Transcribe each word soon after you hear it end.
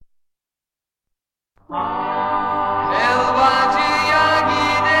Helvacıya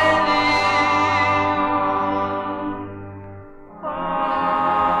gidelim,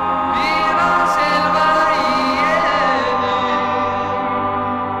 biraz helva yiyelim.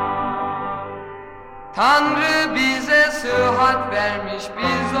 Tanrı bize sıhhat vermiş,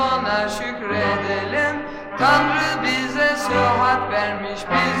 biz ona şükredelim. Tanrı bize sıhhat vermiş,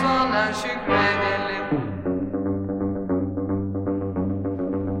 biz ona şükredelim.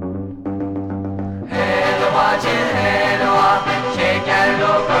 Helvacı helva, şeker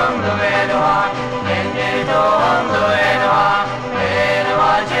lokumlu helva, peynir tohumlu helva.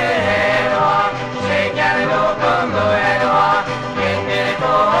 Helvacı helva, şeker lokumlu helva, peynir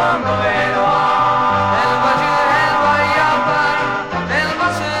tohumlu helva. Helvacı helva yapar,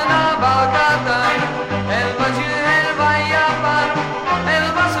 helvasına bal katar. Helvacı helva yapar,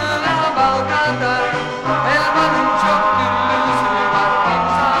 helvasına bal katar.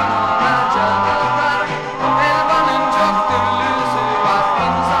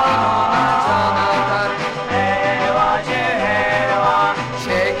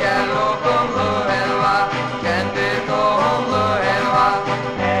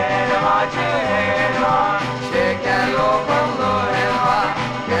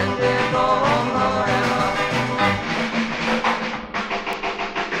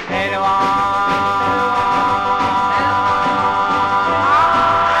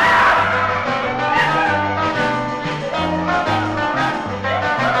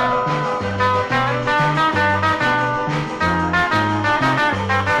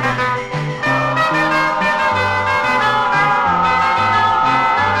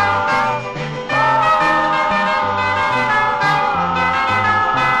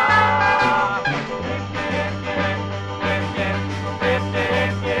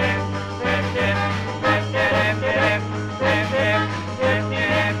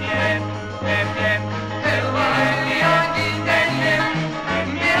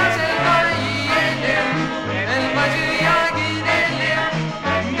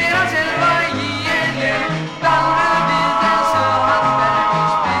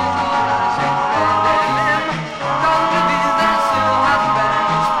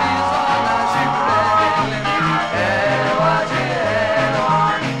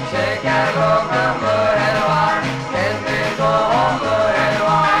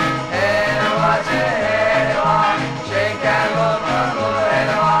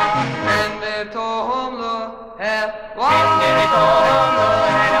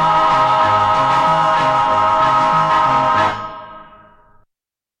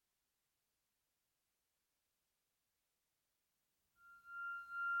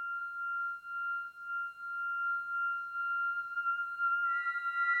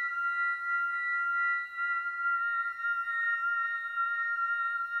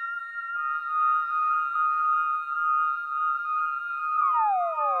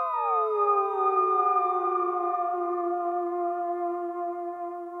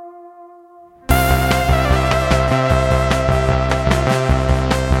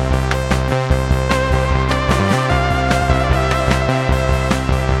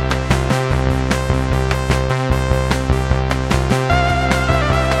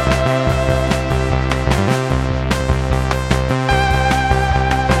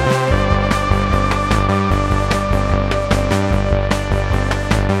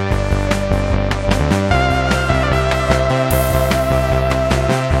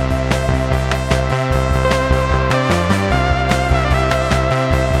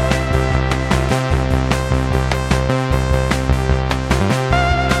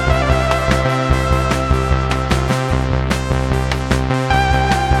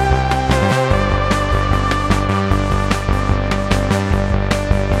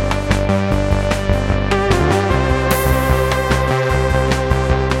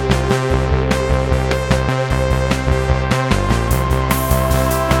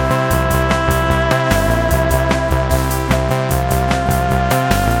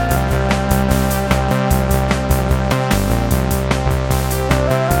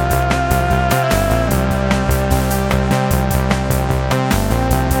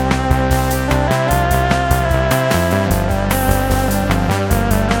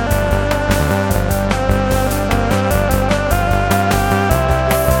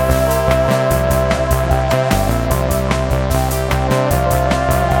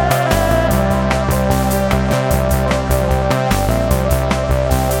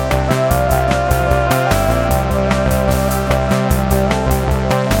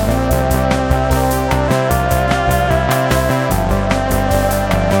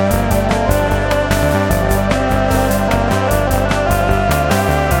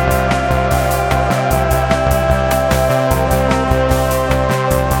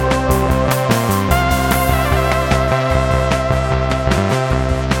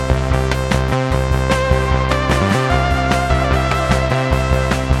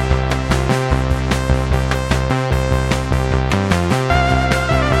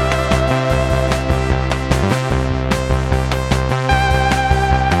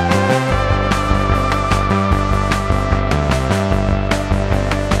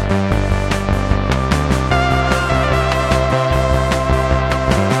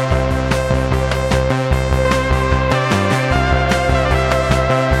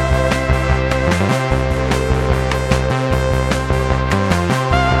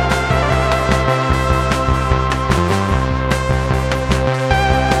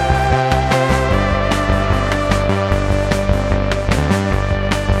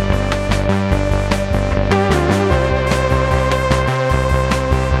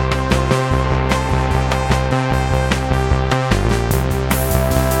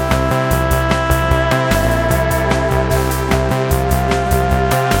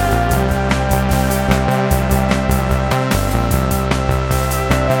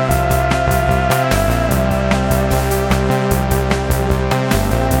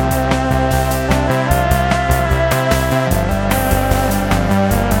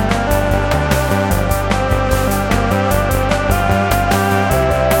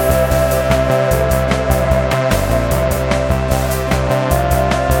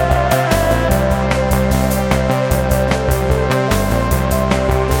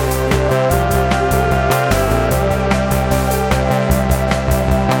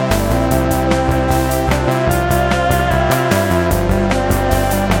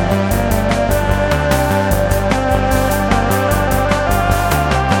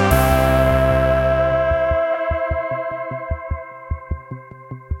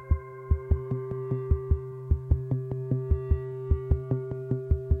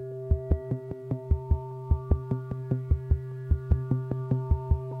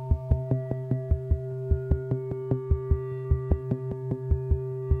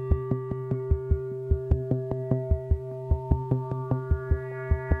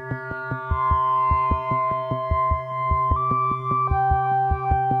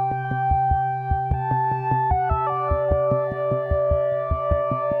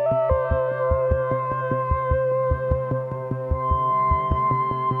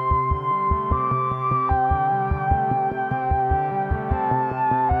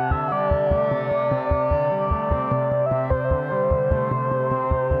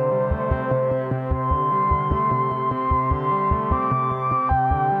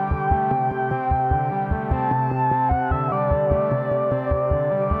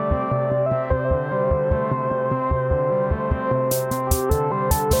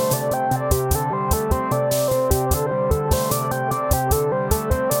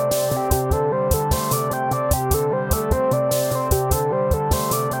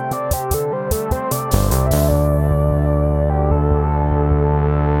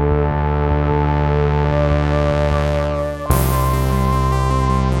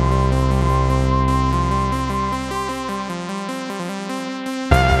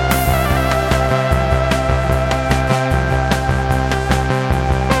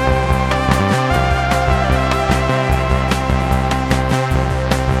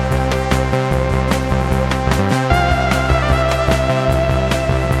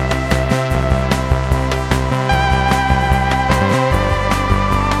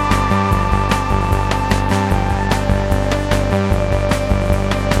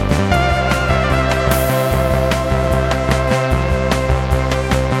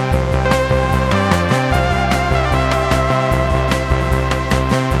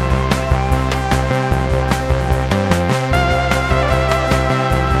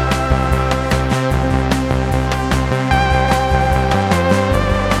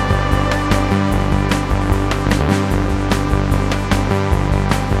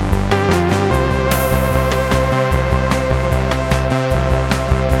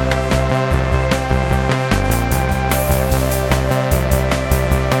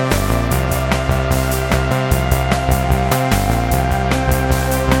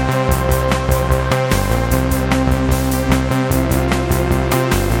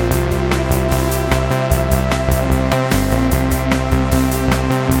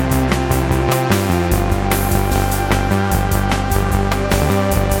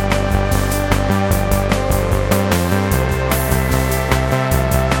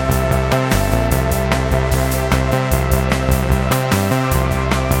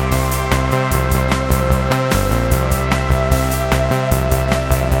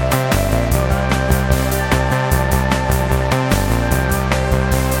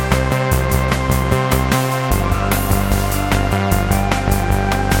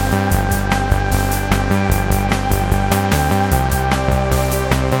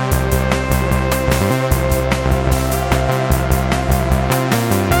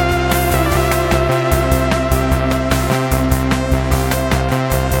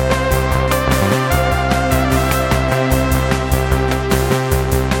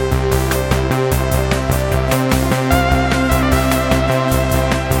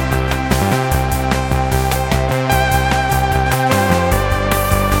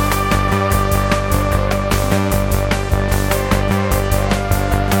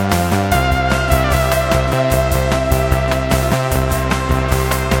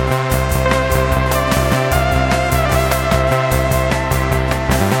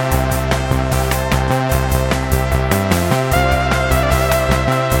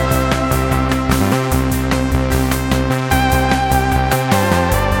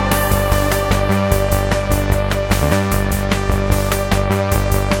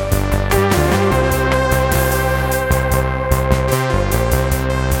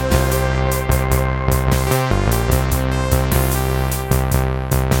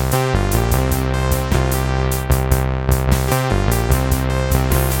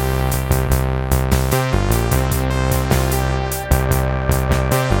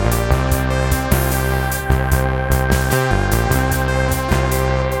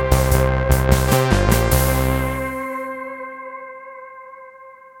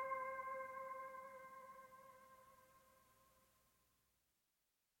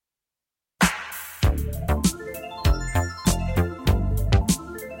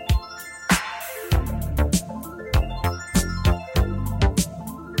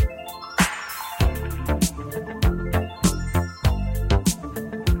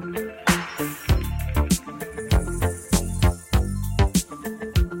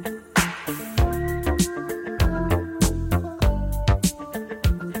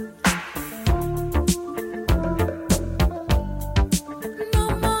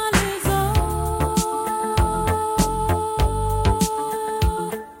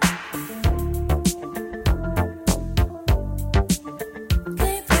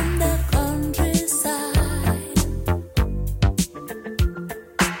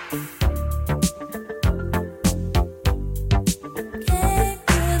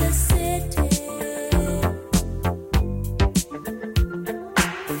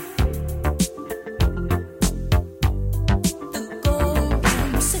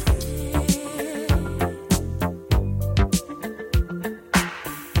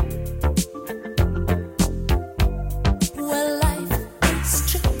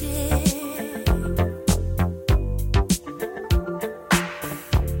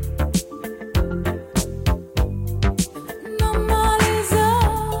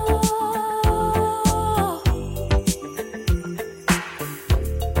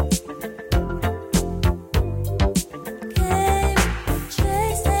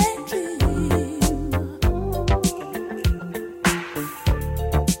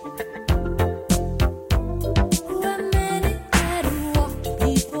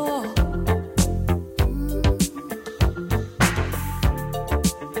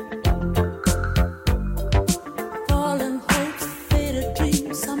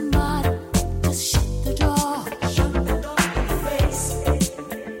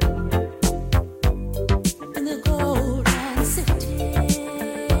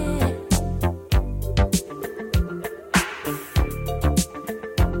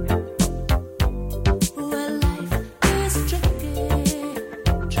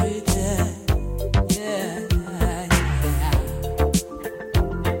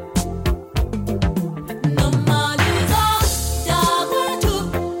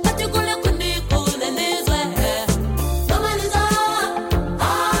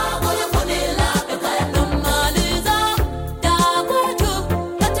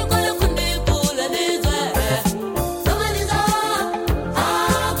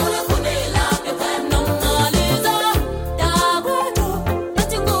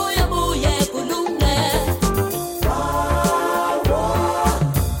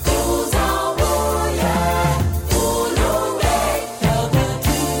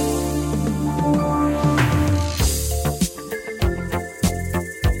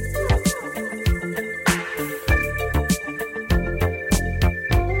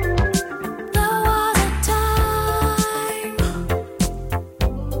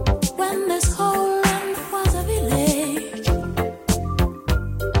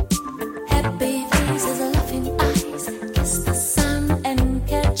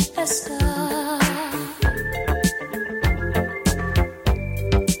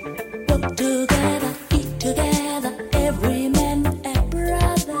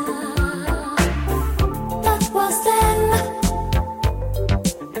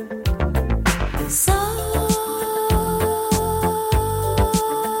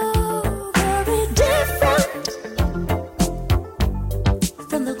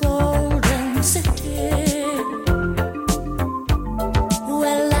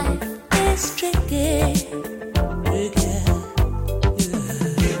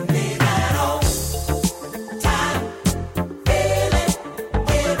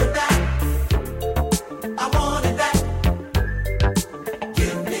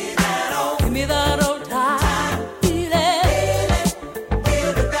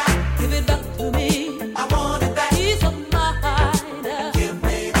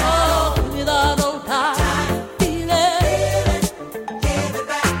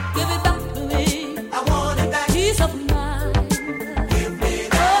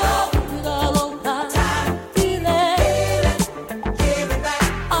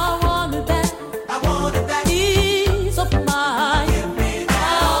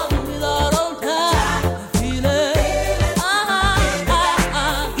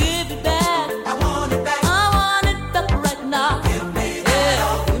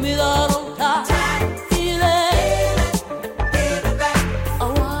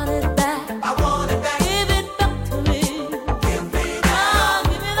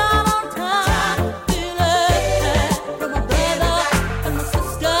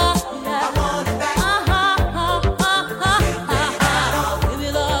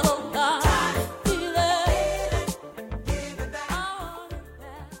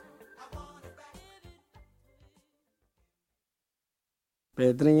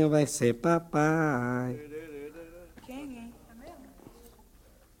 Pedrinho vai ser papai. Quem, hein? É mesmo?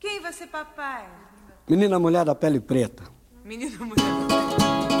 Quem vai ser papai? Menina mulher da pele preta. Menina mulher da pele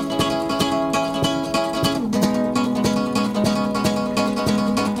preta.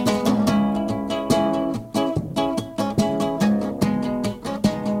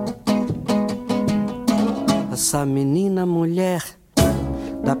 Essa menina mulher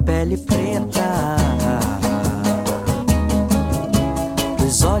da pele preta,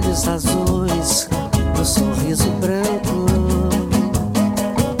 dos olhos azuis, do sorriso branco,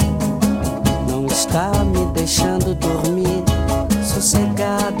 não está me deixando dormir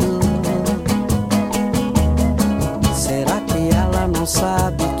sossegado. Será que ela não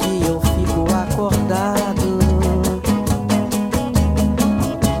sabe que eu fico acordado,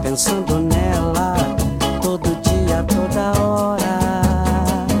 pensando nela todo dia, toda hora,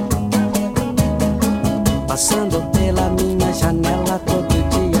 passando pela minha janela todo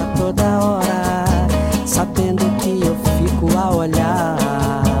dia, toda hora, sabendo que eu fico a olhar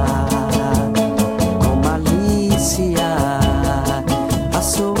com malícia a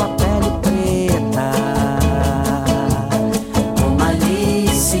sua pele preta, com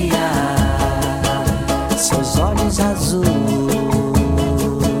malícia seus olhos azuis,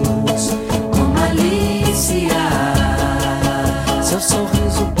 com malícia seu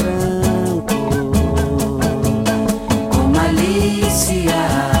sorriso branco, com malícia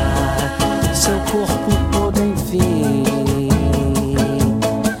seu corpo todo, enfim,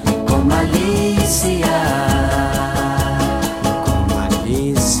 com malícia, com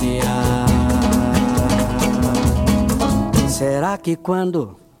malícia. Será que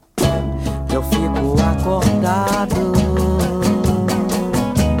quando eu fico acordado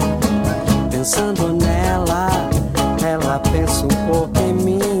pensando nela, ela pensa um pouco em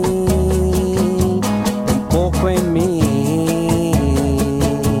mim, um pouco em mim,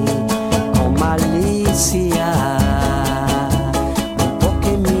 com malícia, um pouco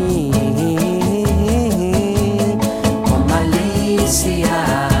em mim, com malícia,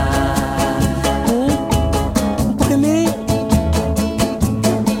 um pouco em mim,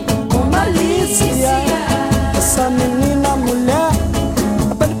 com malícia. Essa menina mulher,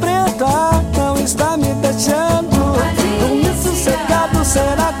 a pele preta, não está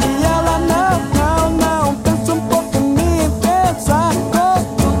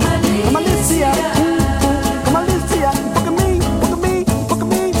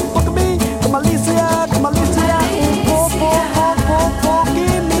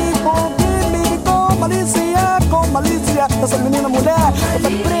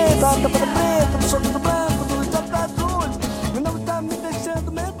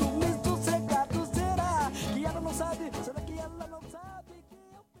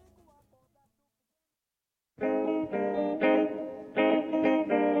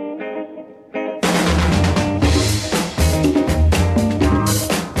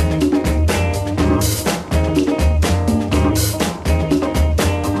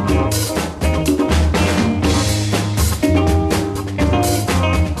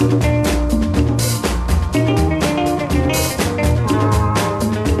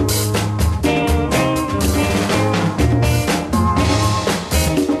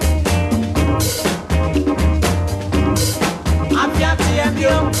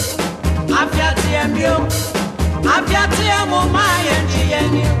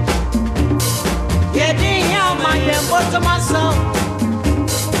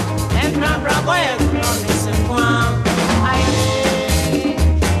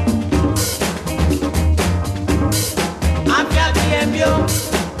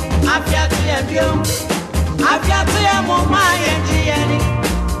Afiati ebio, afiati amoma yendieni.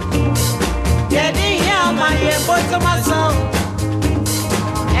 Yedi yama yeboto maso.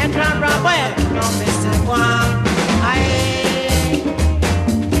 Ekran raboy no Mr. Kwan. Aye.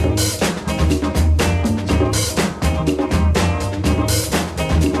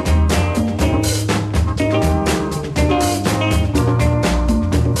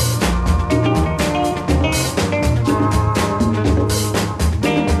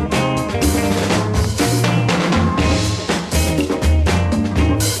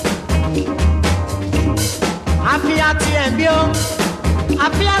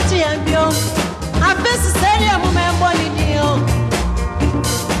 Afiati embio, afisi seria mumembo nidio.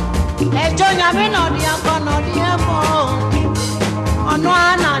 Ejo nyame no di akono di emo. Ono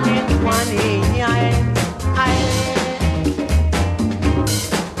ana ni kwani ni ae.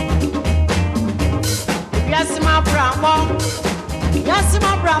 Yasima brabo.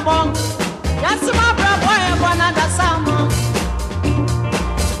 Yasima brabo. Yasima brabo e bona da samo.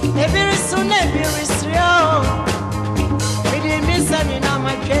 Ebiri sune ebiri srio. Send in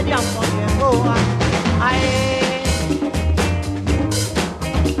my trade for you.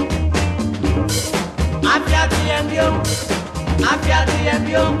 Afiati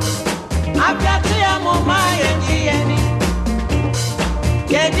embio, afiati amoma yendieni.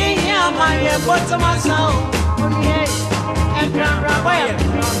 Yedi yama yeboto maso, unye, ekran raboy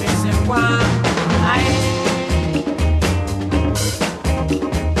no Mr. Kwan.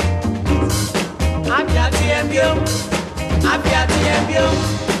 Afiati embio.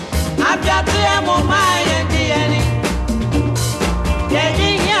 Afiati amoma yendieni. Yedi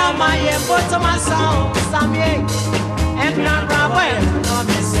yama yeboto maso, samye. Ekran raboy no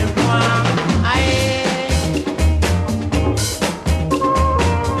Mr. Kwan.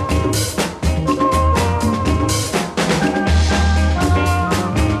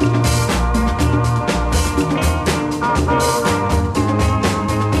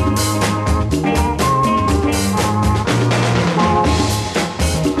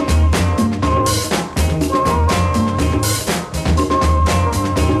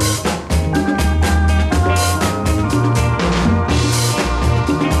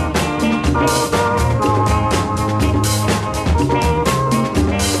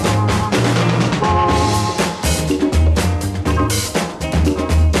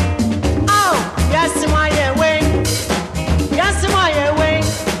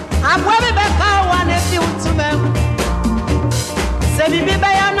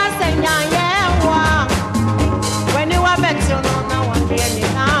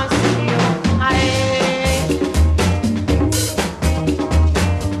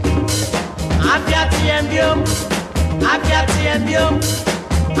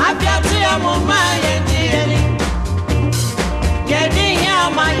 Afiati amoma yendieni. Yedi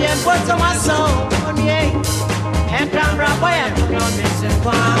yama yeboto maso, unye. Ekran raboy no Mr.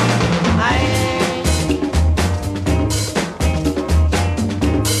 Kwan.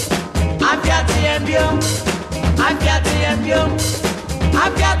 Afiati embio,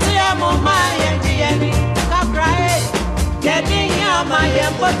 afiati amoma yendieni. Kabrae, yedi yama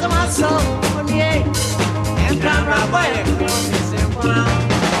yeboto maso, unye. Ekran raboy no Mr. Kwan.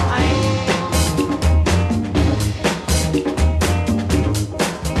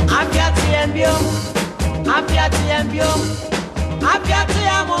 Afiati embio, afiati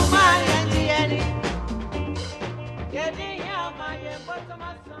amoma yendieni. Yedi yama yeboto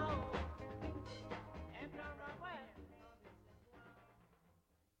maso. Ekran raboy.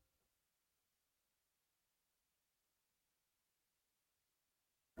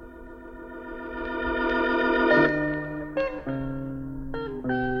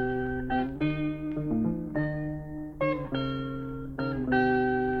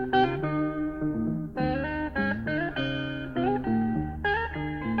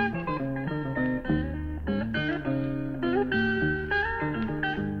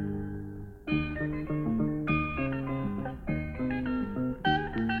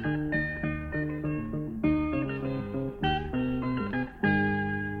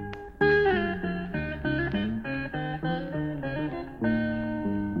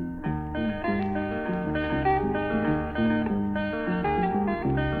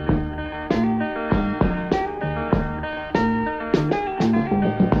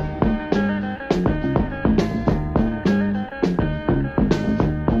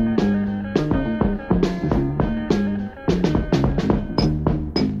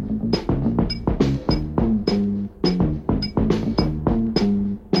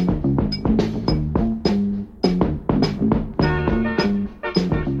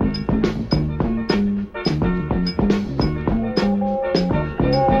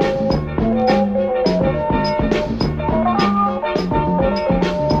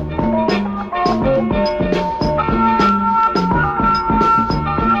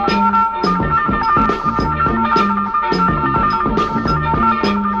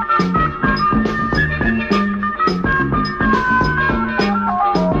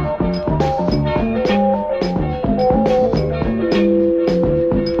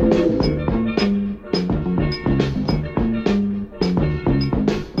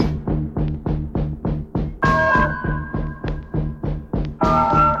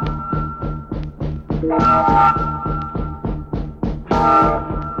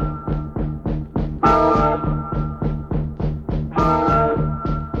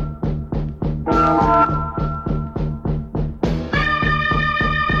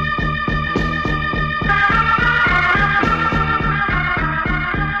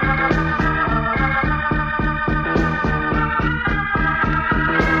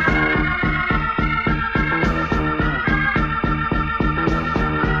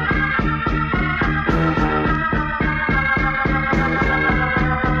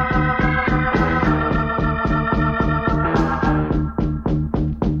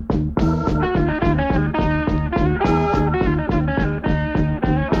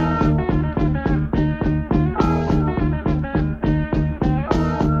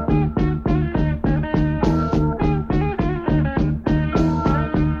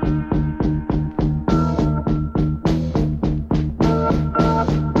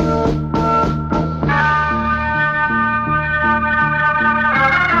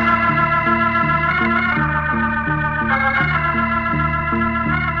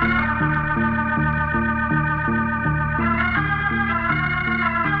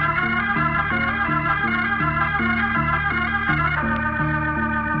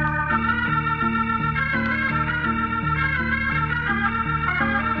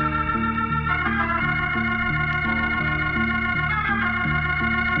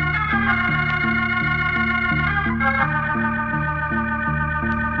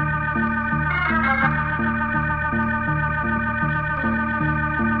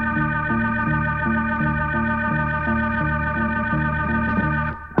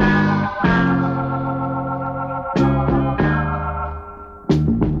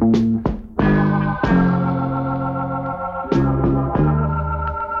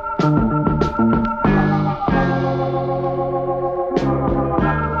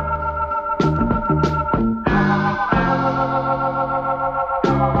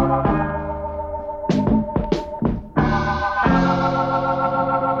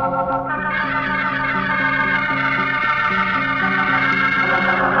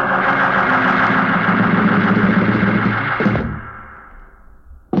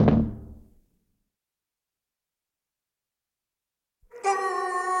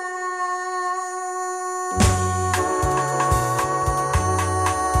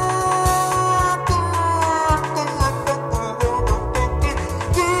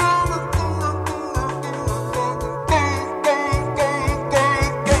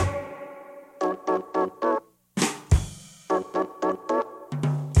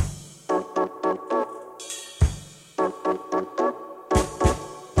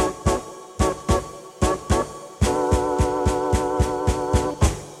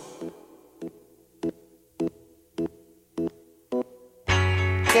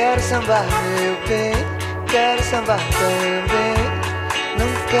 Quero sambar, meu bem, quero sambar também. Não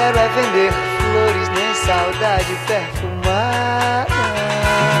quero é vender flores nem saudade perfumada.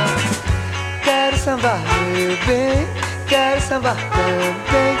 Quero sambar, meu bem, quero sambar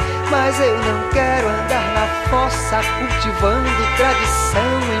também. Mas eu não quero andar na fossa cultivando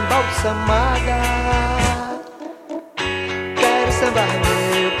tradição embalsamada. Quero sambar,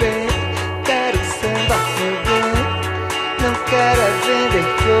 meu bem, quero sambar, meu bem. Não quero é vender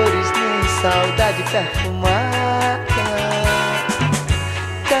flores nem saudade perfumada.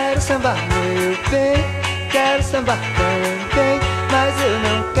 Quero sambar, meu bem, quero sambar também. Mas eu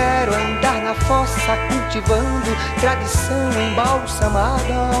não quero andar na fossa cultivando tradição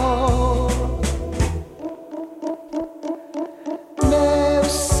embalsamada. Meu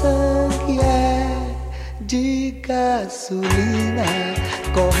sangue é de gasolina,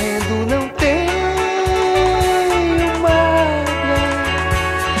 correndo não tenho mágoa.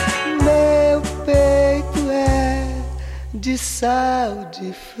 Meu peito é de sal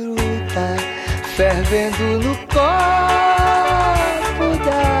de fruta, fervendo no copo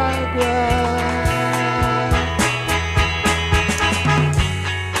d'água.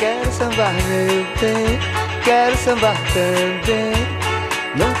 Quero sambar, meu bem, quero sambar também.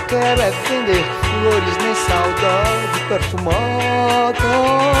 Não quero é vender flores nem saudade perfumada.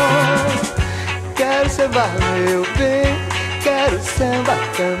 Quero sambar, meu bem, quero sambar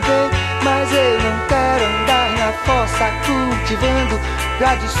também. Mas eu não quero andar na fossa cultivando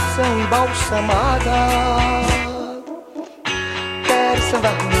tradição embalsamada. Quero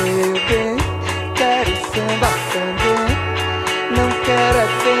sambar, meu bem, quero sambar também. Não quero é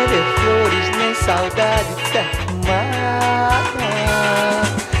vender flores nem saudade perfumada.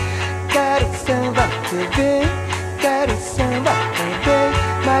 Quero sambar, meu bem, quero sambar também.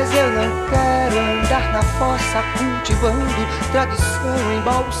 Mas eu não quero andar na fossa cultivando tradição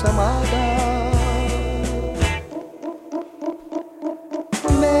embalsamada.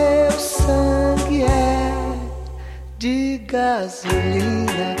 Meu sangue é de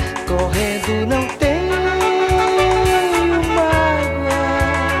gasolina, correndo não tenho mágoa.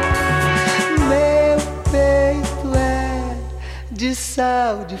 Meu peito é de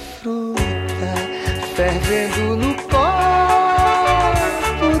sal de fruta, fervendo no copo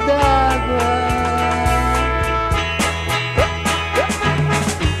d'água.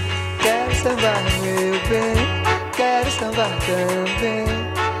 Quero sambar, meu bem, quero sambar também.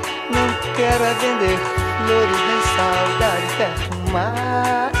 Não quero é vender flores nem saudade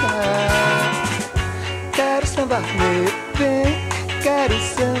perfumada. Quero sambar, meu bem, quero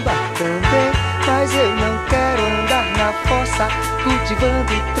sambar também. Mas eu não quero andar na fossa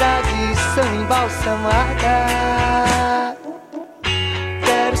cultivando tradição embalsamada.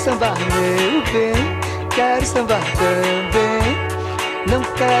 Quero sambar, meu bem, quero sambar também. Não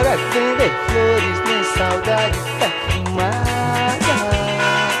quero é vender flores nem saudade perfumada.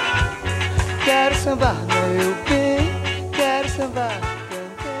 Quero sambar, meu bem, quero sambar.